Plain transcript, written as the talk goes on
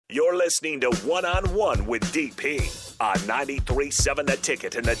You're listening to One on One with DP on 93.7 The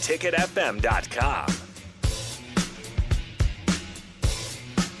Ticket and theticketfm.com.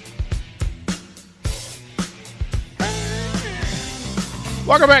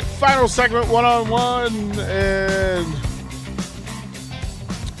 Welcome back. Final segment, One on One, and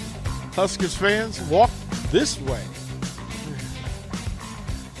Huskers fans, walk this way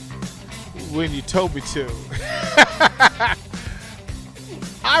when you told me to.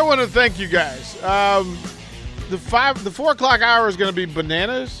 I want to thank you guys. The 4 o'clock hour is going to be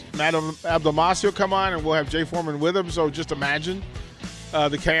bananas. Madam Abdelmassi will come on, and we'll have Jay Foreman with him. So just imagine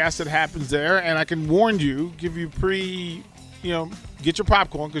the chaos that happens there. And I can warn you, give you get your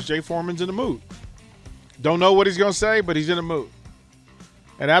popcorn because Jay Foreman's in the mood. Don't know what he's going to say, but he's in the mood.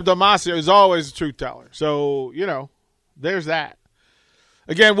 And Abdelmassi is always a truth teller. So, there's that.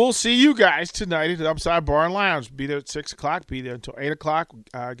 Again, we'll see you guys tonight at the Upside Bar and Lounge. Be there at 6 o'clock. Be there until 8 o'clock.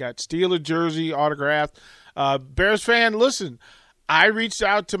 Got Steeler jersey autographed. Bears fan, listen, I reached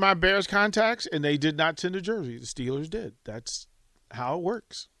out to my Bears contacts, and they did not send a jersey. The Steelers did. That's how it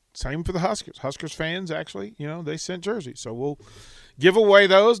works. Same for the Huskers. Huskers fans, actually, they sent jerseys. So we'll give away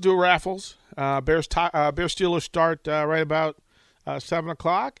those, do raffles. Bears Steelers start right about 7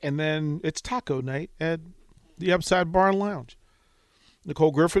 o'clock, and then it's taco night at the Upside Bar and Lounge.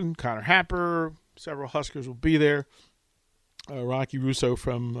 Nicole Griffin, Connor Happer, several Huskers will be there. Rocky Russo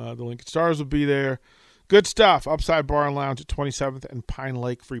from the Lincoln Stars will be there. Good stuff. Upside Bar and Lounge at 27th and Pine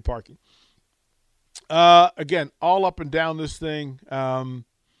Lake, free parking. Again, all up and down this thing. Tried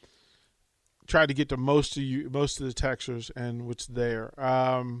to get to most of the texters and what's there.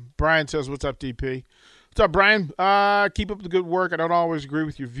 Brian says, "What's up, DP?" What's up, Brian? Keep up the good work. I don't always agree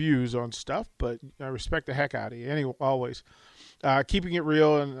with your views on stuff, but I respect the heck out of you. Anyway, always. Keeping it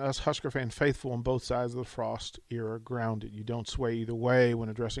real and us Husker fan faithful on both sides of the Frost era grounded. You don't sway either way when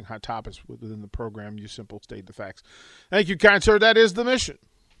addressing hot topics within the program. You simply state the facts. Thank you, kind sir. That is the mission.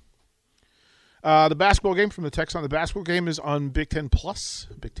 The basketball game from the Texan. The basketball game is on Big Ten Plus.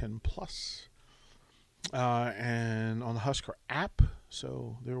 Big Ten Plus. And on the Husker app.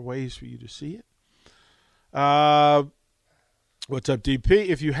 So there are ways for you to see it. What's up, DP?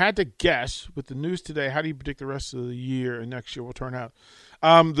 If you had to guess with the news today, how do you predict the rest of the year and next year will turn out?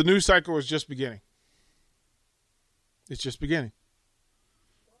 The news cycle is just beginning. It's just beginning.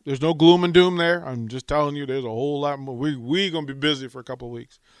 There's no gloom and doom there. I'm just telling you there's a whole lot more. We're going to be busy for a couple of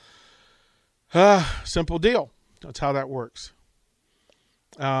weeks. Simple deal. That's how that works.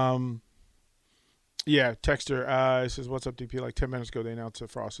 Yeah, Texter says, "What's up, DP?" Like 10 minutes ago, they announced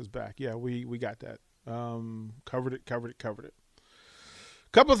that Frost is back. Yeah, we got that. Covered it.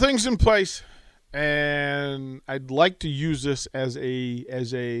 Couple of things in place, and I'd like to use this as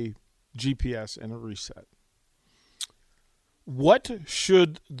a GPS and a reset. What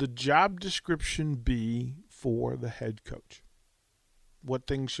should the job description be for the head coach? What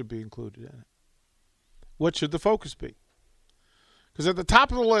things should be included in it? What should the focus be? Because at the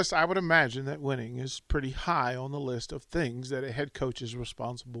top of the list, I would imagine that winning is pretty high on the list of things that a head coach is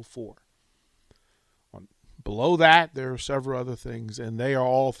responsible for. Below that, there are several other things, and they are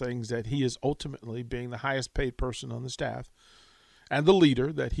all things that he is ultimately, being the highest paid person on the staff and the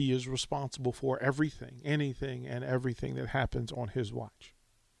leader, that he is responsible for everything, anything, and everything that happens on his watch,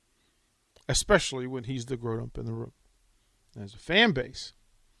 especially when he's the grown-up in the room. As a fan base,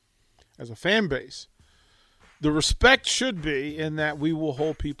 the respect should be in that we will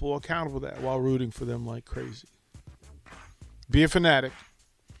hold people accountable for that while rooting for them like crazy. Be a fanatic,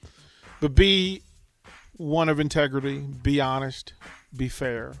 but be one of integrity, be honest, be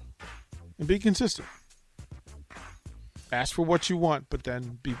fair, and be consistent. Ask for what you want, but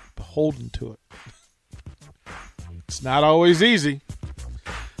then be beholden to it. It's not always easy,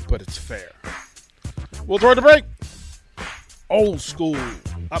 but it's fair. We'll throw the break. Old school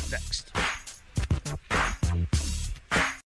up next.